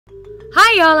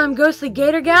Hi y'all, I'm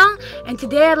GhostlyGatorGal, and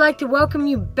today I'd like to welcome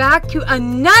you back to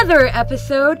another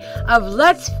episode of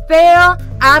Let's Fail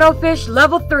Adolfish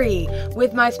Level 3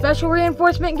 with my special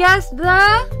reinforcement guest,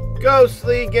 the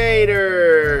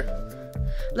GhostlyGator.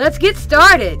 Let's get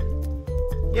started.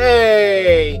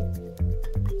 Yay!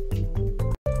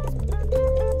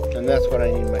 And that's what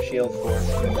I need my shield for.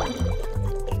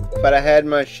 If I'd have had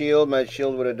my shield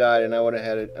would have died, and I would have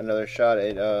had another shot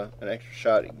at an extra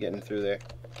shot at getting through there.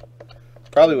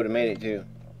 Probably would have made it too.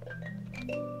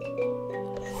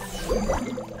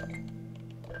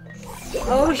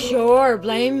 Oh sure,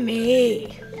 blame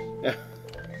me.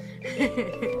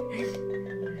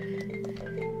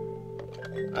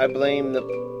 I blame the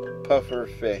puffer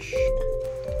fish.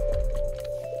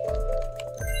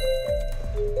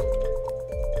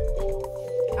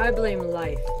 I blame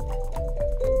life.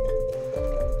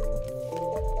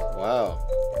 Wow,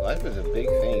 life is a big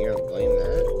thing. You're gonna blame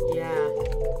that? Yeah.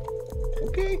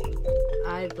 Okay.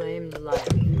 I blame life.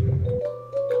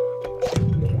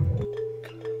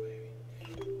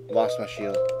 Lost my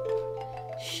shield.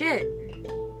 Shit.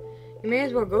 You may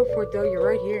as well go for it though, you're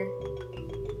right here.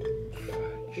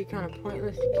 It'd be kind of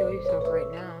pointless to kill yourself right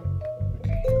now.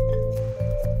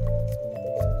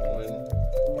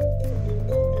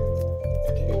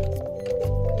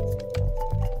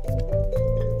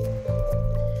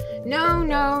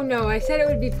 No, I said it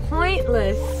would be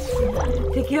pointless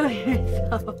to kill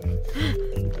yourself.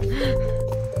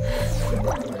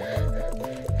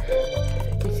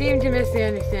 You seem to miss the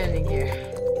understanding here.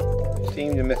 You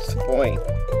seem to miss the point.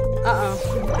 Uh-oh,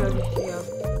 you killed your shield.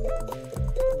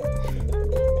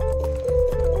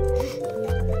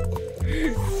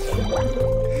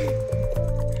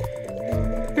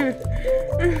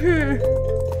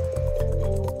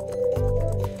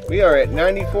 We are at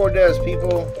 94 deaths,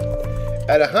 people.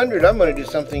 At 100, I'm going to do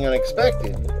something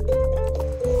unexpected.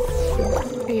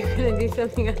 You're going to do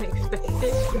something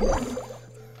unexpected?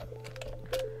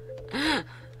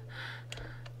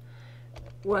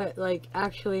 What, like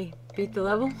actually beat the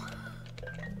level?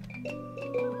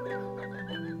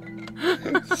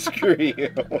 Screw you.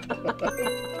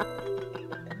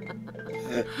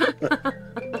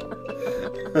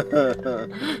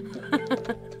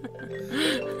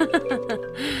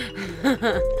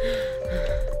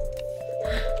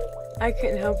 I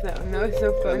couldn't help that one. That was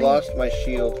so funny. I lost my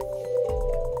shield.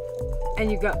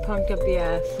 And you got punked up the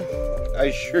ass.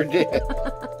 I sure did.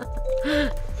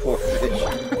 Poor fish.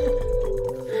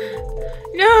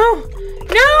 No!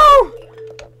 No!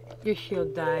 Your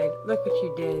shield died. Look what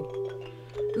you did.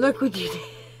 Look what you did.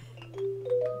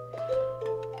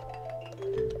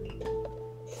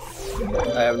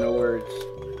 I have no words.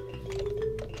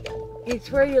 You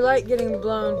swear you like getting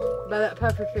blown by that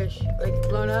puffer fish. Like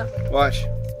blown up. Watch.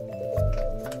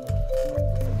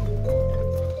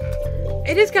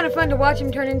 It is kind of fun to watch him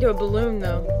turn into a balloon,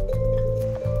 though.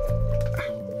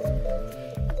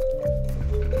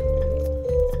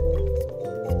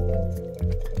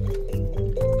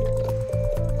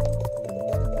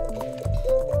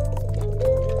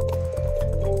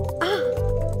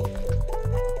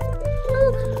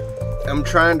 I'm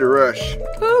trying to rush.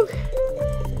 Poke.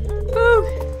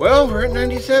 Poke. Well, we're at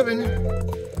 97.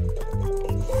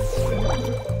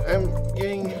 I'm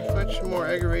getting much more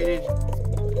aggravated.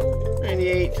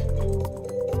 98.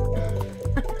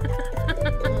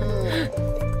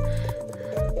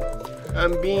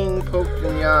 I'm being poked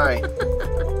in the eye.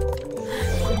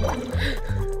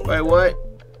 By what,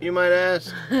 you might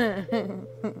ask? I'm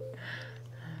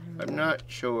not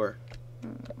sure.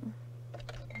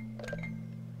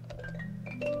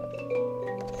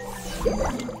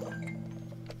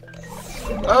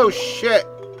 Oh shit!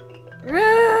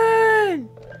 Run!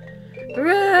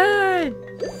 Run!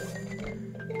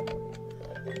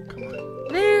 Come on.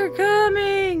 They're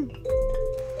coming!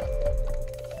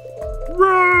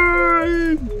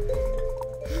 Run!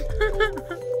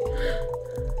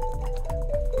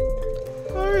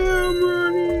 I am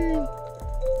running!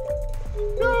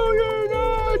 No, you're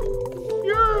not!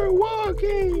 You're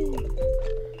walking!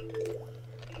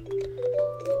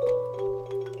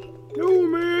 No,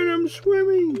 man, I'm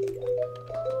swimming!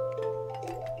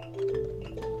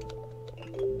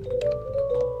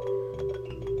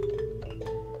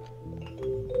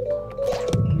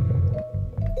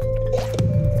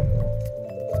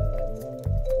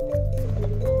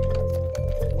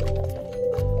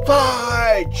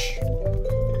 Fudge!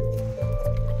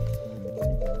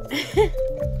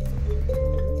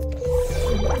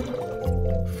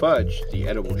 Fudge, the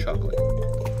edible chocolate.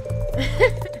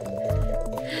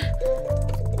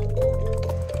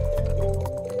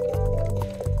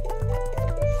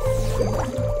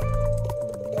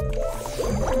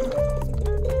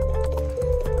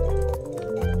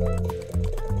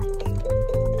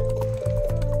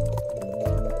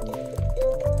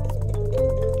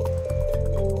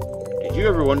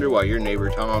 ever wonder why your neighbor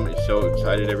Tom is so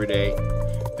excited every day?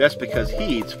 That's because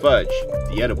he eats fudge,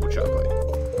 the edible chocolate.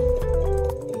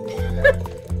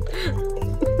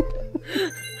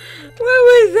 What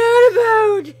was that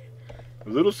about? A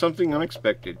little something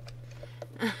unexpected.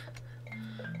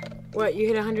 What, you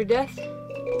hit 100 deaths?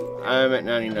 I'm at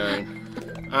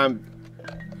 99. I'm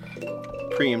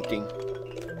preempting.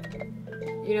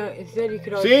 You know, instead you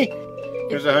could always... See?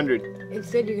 There's 100.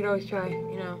 Instead you could always try,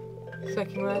 you know,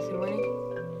 sucking less and winning.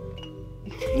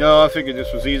 No, I figured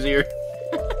this was easier.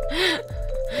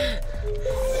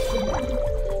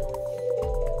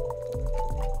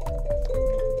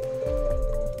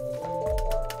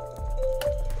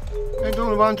 I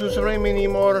don't want to swim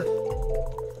anymore.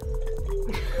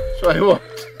 So I won't.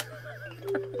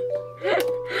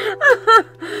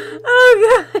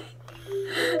 Oh God.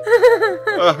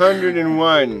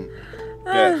 101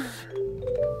 deaths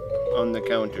on the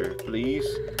counter, please.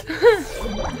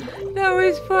 That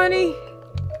was funny.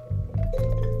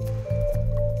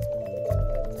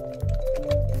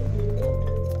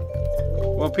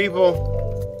 Well,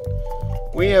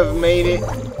 people, we have made it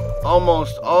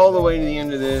almost all the way to the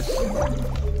end of this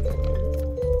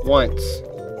once.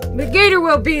 The gator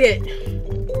will beat it.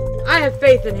 I have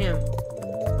faith in him.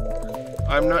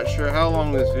 I'm not sure how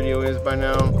long this video is by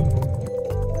now.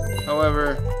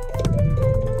 However,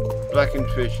 blackened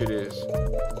fish it is.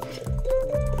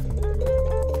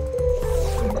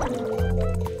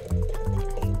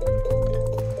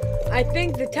 I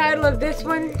think the title of this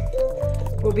one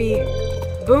will be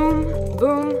Boom,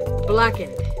 Boom,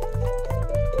 Blackened.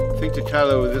 I think the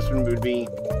title of this one would be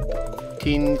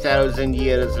 10,000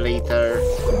 years later.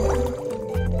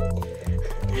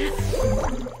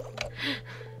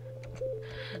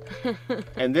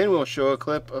 And then we'll show a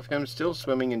clip of him still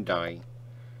swimming and dying.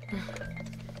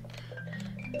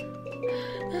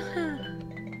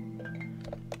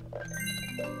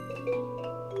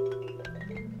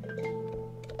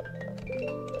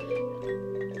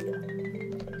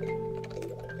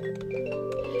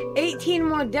 $18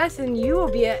 more deaths and you will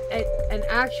be at an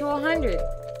actual 100.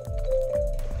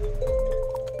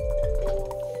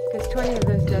 Because 20 of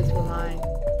those deaths were mine.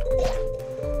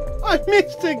 I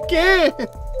missed again!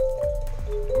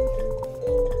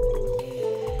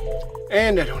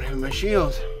 And I don't have my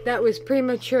shield. That was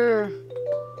premature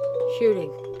shooting.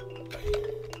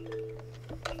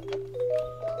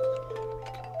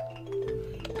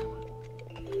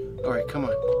 Alright, come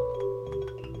on.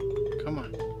 Come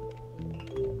on.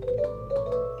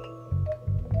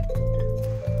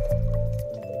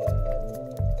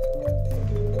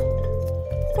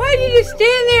 Why did you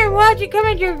stand there and watch it come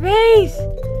at your face?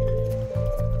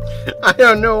 I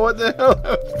don't know what the hell I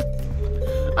was.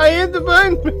 I hit the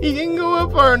button, but he didn't go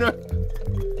up far enough.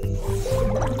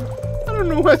 I don't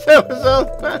know what that was all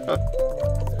about.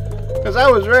 Because I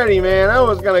was ready, man. I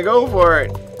was going to go for it.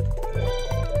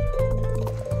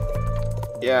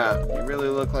 Yeah, you really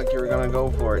look like you were going to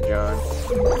go for it, John.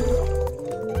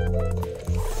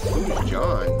 Who's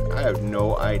John? I have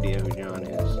no idea who John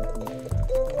is.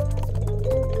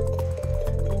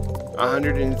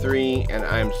 103, and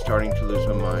I'm starting to lose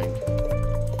my mind.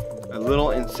 A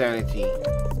little insanity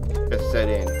has set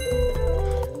in.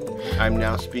 I'm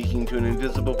now speaking to an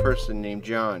invisible person named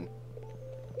John,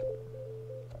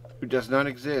 who does not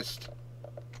exist.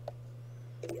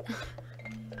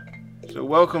 So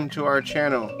welcome to our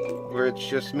channel, where it's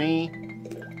just me,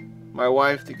 my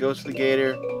wife, the Ghostly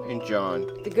Gator, and John.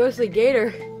 The Ghostly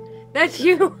Gator? That's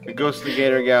you! The Ghostly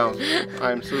Gator Gal.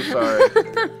 I'm so sorry.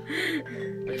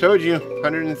 I told you,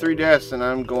 103 deaths, and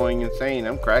I'm going insane.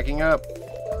 I'm cracking up.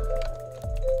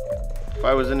 If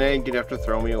I was an egg, you'd have to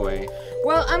throw me away.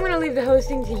 Well, I'm going to leave the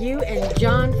hosting to you and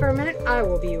John for a minute. I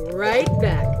will be right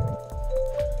back.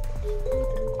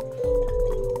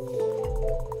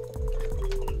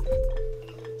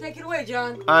 Take it away,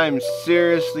 John. I'm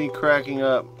seriously cracking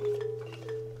up.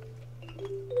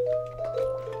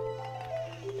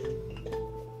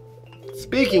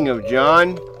 Speaking of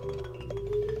John,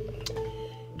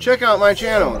 check out my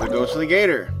channel, The Ghostly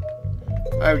Gator.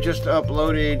 I've just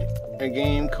uploaded a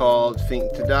game called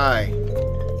Think to Die.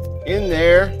 In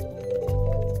there,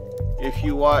 if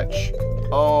you watch,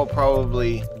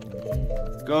 probably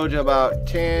go to about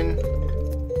 10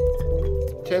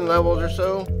 levels or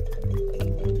so,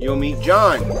 you'll meet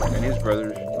John and his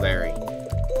brother Larry,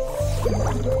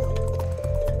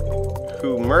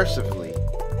 who mercifully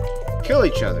kill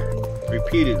each other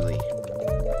repeatedly.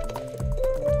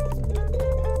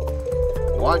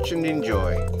 Watch and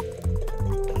enjoy.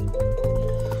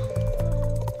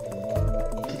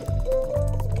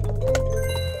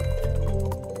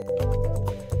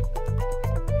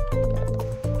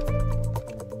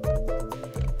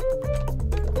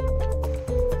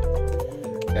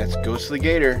 Ghostly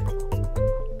Gator.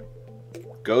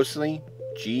 Ghostly,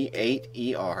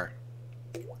 G8ER.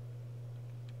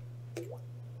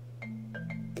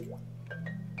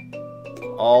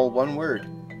 All one word.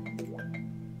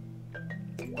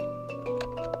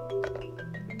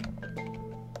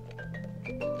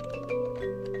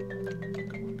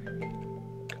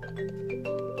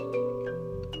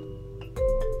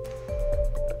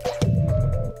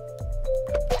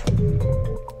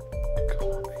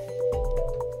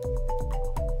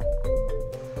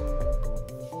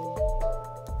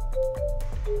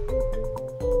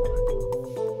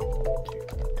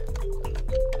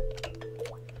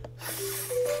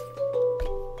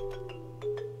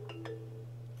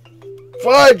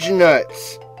 Fudge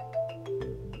nuts!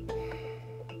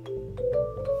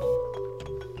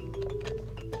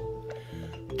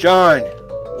 John,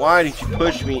 why did you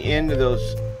push me into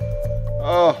those?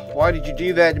 Oh, why did you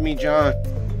do that to me, John?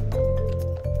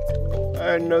 I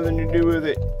had nothing to do with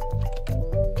it.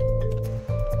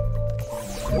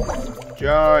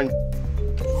 John.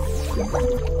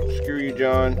 Screw you,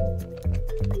 John.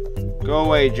 Go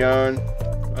away, John.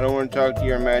 I don't want to talk to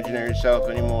your imaginary self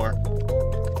anymore.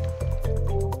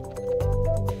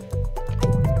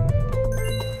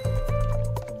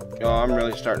 Oh, I'm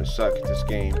really starting to suck at this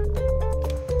game.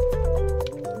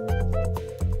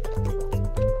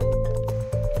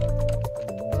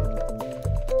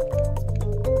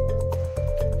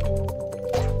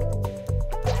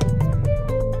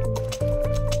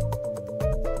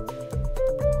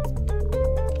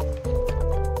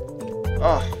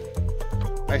 Oh,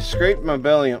 I scraped my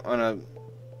belly on a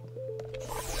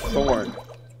thorn.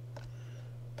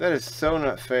 That is so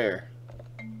not fair.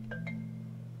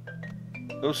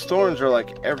 Those thorns are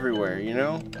like everywhere, you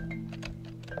know?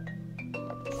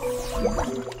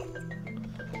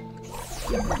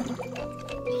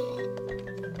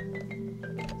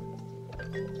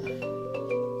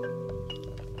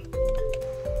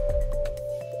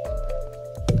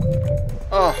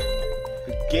 Oh,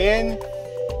 again?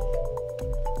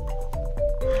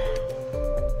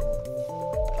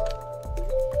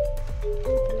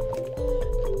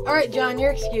 Alright, John,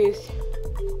 you're excused.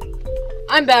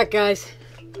 I'm back, guys.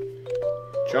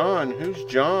 John? Who's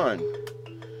John?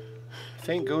 I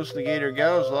think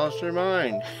GhostlyGatorGal's lost her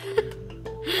mind.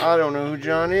 I don't know who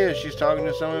John is. She's talking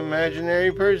to some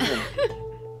imaginary person.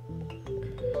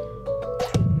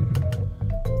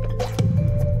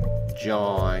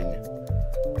 John.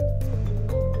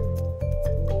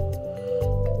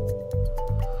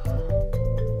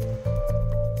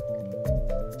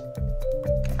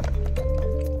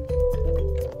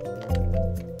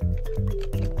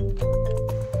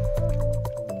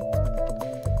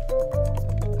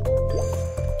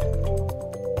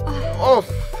 Oh,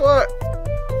 fuck!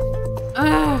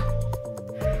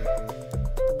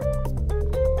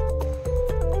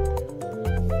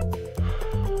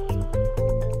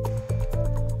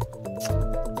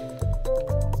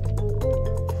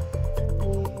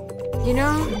 You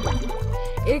know,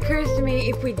 it occurs to me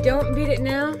if we don't beat it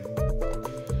now,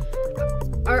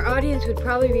 our audience would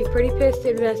probably be pretty pissed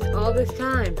to invest all this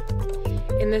time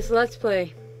in this Let's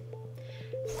Play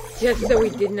just so we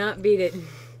did not beat it.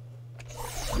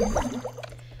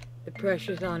 The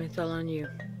pressure's on, it's all on you.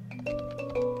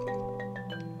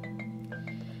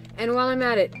 And while I'm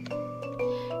at it,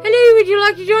 hello, would you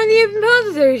like to join the Open Pals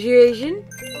Association?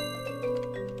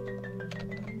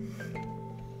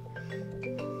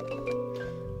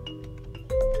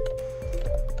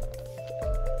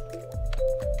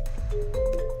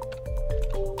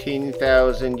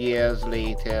 $10,000 years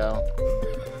later,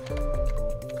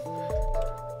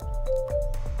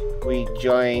 we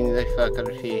join the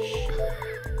fuckerfish,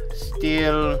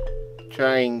 still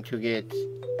trying to get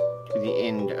to the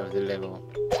end of the level.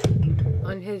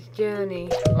 On his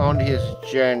journey. On his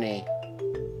journey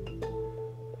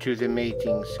to the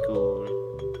mating school.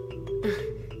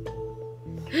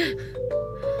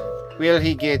 Will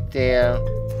he get there?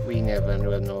 We never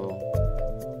will know.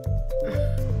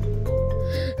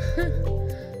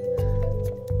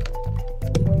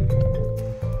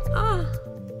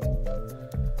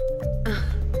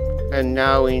 And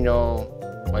now we know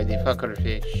why the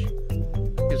fuckerfish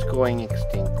is going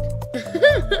extinct.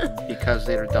 Because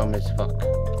they're dumb as fuck.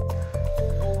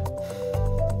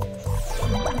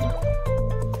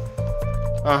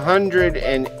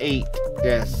 $108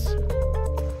 deaths.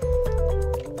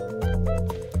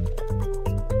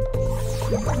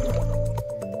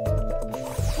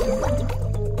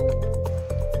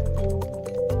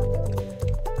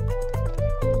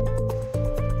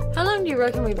 How long do you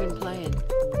reckon we've been playing?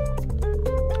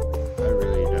 I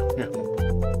really don't know.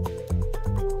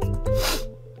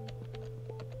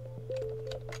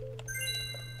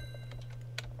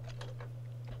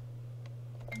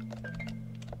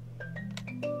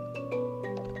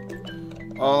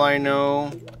 All I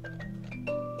know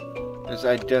is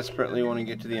I desperately want to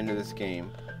get to the end of this game.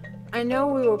 I know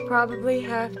we will probably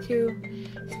have to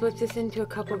split this into a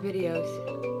couple videos.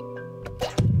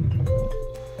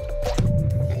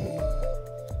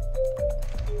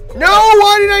 No!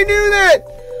 Why did I do that?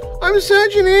 I'm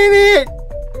such an idiot!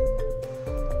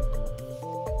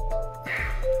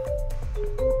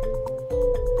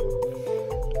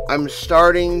 I'm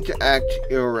starting to act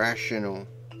irrational.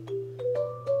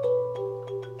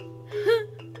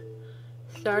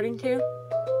 Starting to?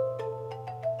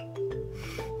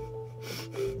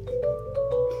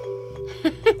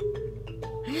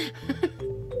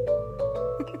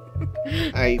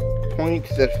 I point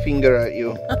the finger at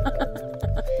you.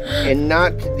 And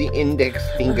not the index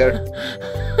finger.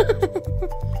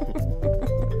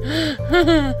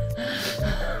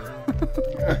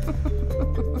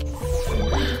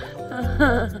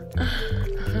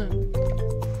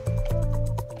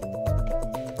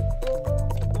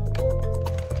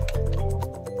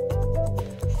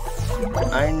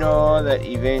 I know that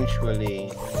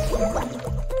eventually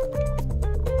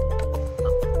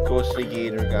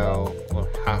GhostlyGatorGal will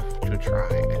have to try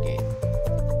again.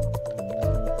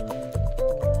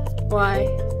 Why?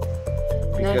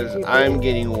 Because I'm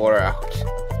getting wore out.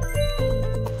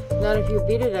 Not if you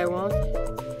beat it, I won't.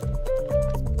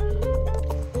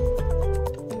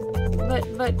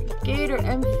 But Gator,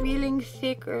 I'm feeling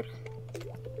sicker.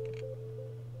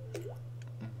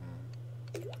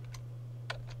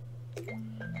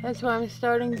 That's why I'm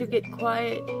starting to get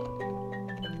quiet.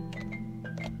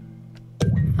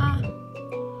 Ah,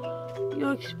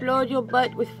 you explode your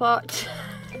butt with farts.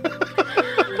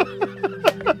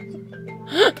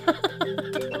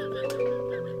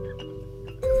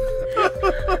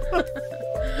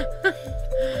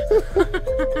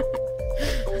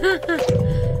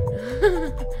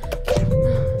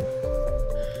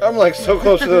 I'm like so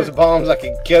close to those bombs I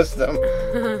can kiss them.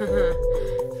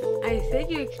 I said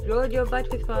you explode your butt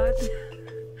with farts.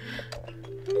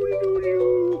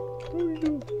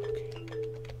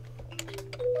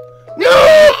 No!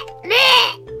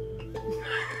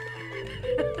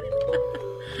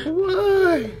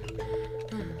 Why?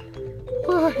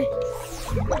 Why?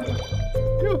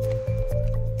 No.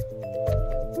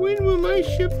 When will my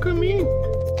ship come in?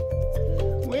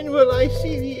 When will I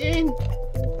see the end?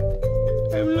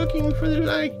 I'm looking for the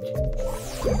light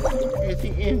at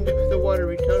the end of the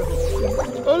watery tunnel.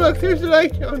 Oh look, there's the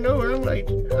light. Oh no, wrong light.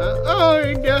 Oh,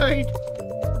 it died.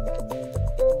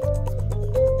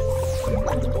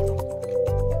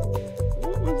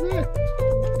 What was that?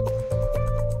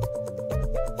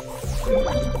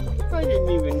 I didn't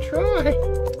even try.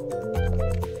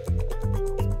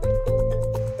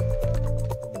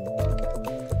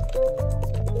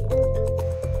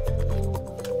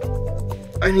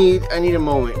 I need a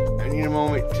moment. I need a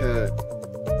moment to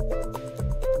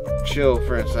chill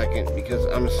for a second because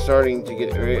I'm starting to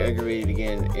get very aggravated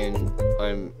again and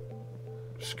I'm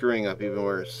screwing up even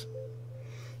worse.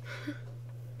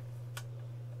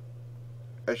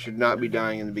 I should not be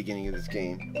dying in the beginning of this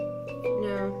game.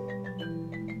 No.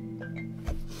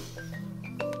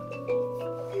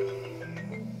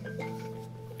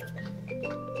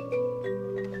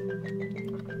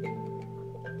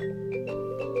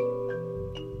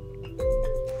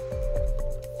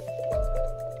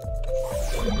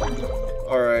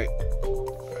 Alright,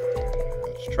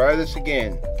 let's try this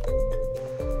again.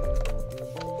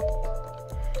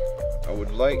 I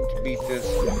would like to beat this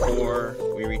before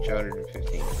we reach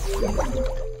 115.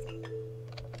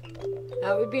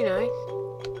 That would be nice.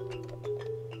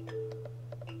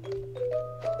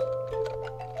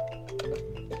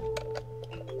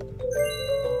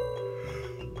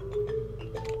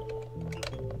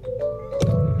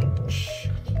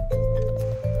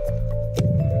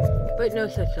 But no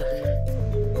such luck.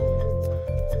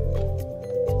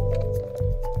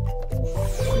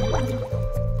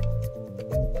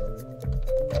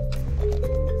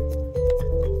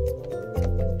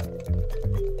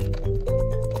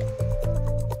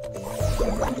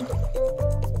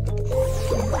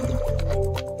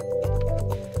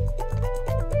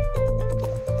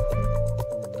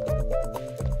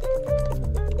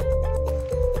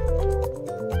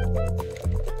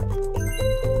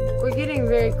 We're getting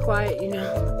very quiet, you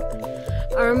know.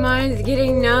 Our mind's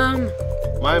getting numb.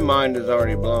 My mind is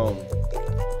already blown.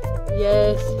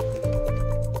 Yes.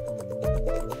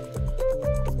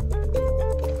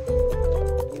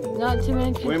 Not to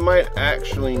mention... We might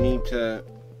actually need to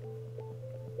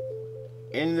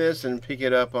end this and pick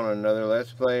it up on another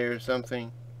Let's Play or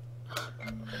something.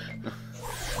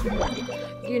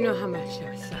 You know how much that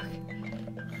would suck.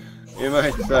 It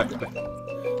might suck,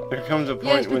 but There comes a point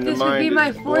Yes, but when the this would mind be is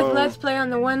my 4th blown. Let's Play on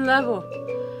the one level.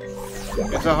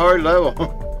 It's a hard level.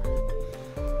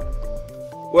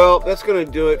 Well, that's going to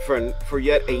do it for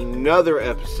yet another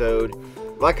episode.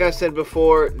 Like I said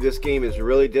before, this game is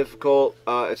really difficult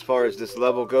as far as this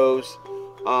level goes.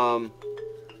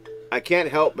 I can't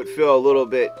help but feel a little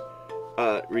bit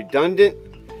redundant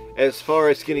as far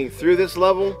as getting through this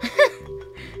level.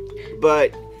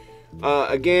 But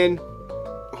again,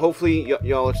 hopefully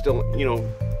y'all are still,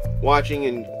 watching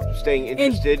and staying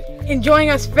interested. Enjoying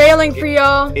us failing for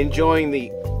y'all. Enjoying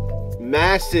the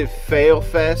massive fail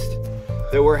fest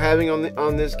that we're having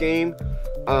on this game.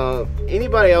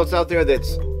 Anybody else out there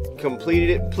that's completed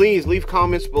it, please leave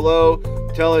comments below.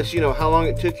 Tell us, how long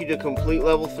it took you to complete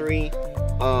level 3.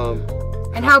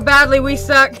 And how badly we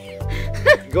suck.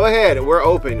 Go ahead, we're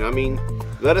open. I mean,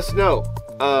 let us know.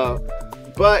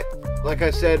 But like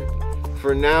I said,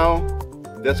 for now,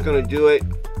 that's gonna do it.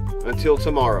 Until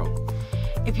tomorrow.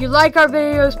 If you like our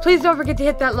videos, please don't forget to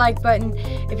hit that like button.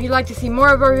 If you'd like to see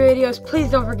more of our videos, please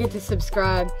don't forget to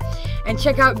subscribe. And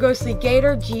check out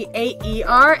GhostlyGator,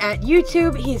 G-A-E-R, at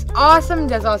YouTube. He's awesome,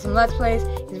 does awesome Let's Plays.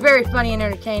 He's very funny and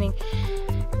entertaining.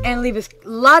 And leave us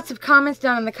lots of comments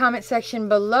down in the comment section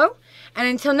below. And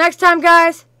until next time,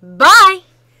 guys, bye!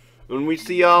 When we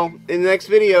see y'all in the next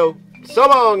video, so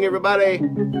long, everybody!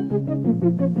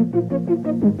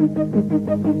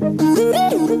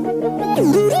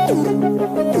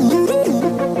 Thank you.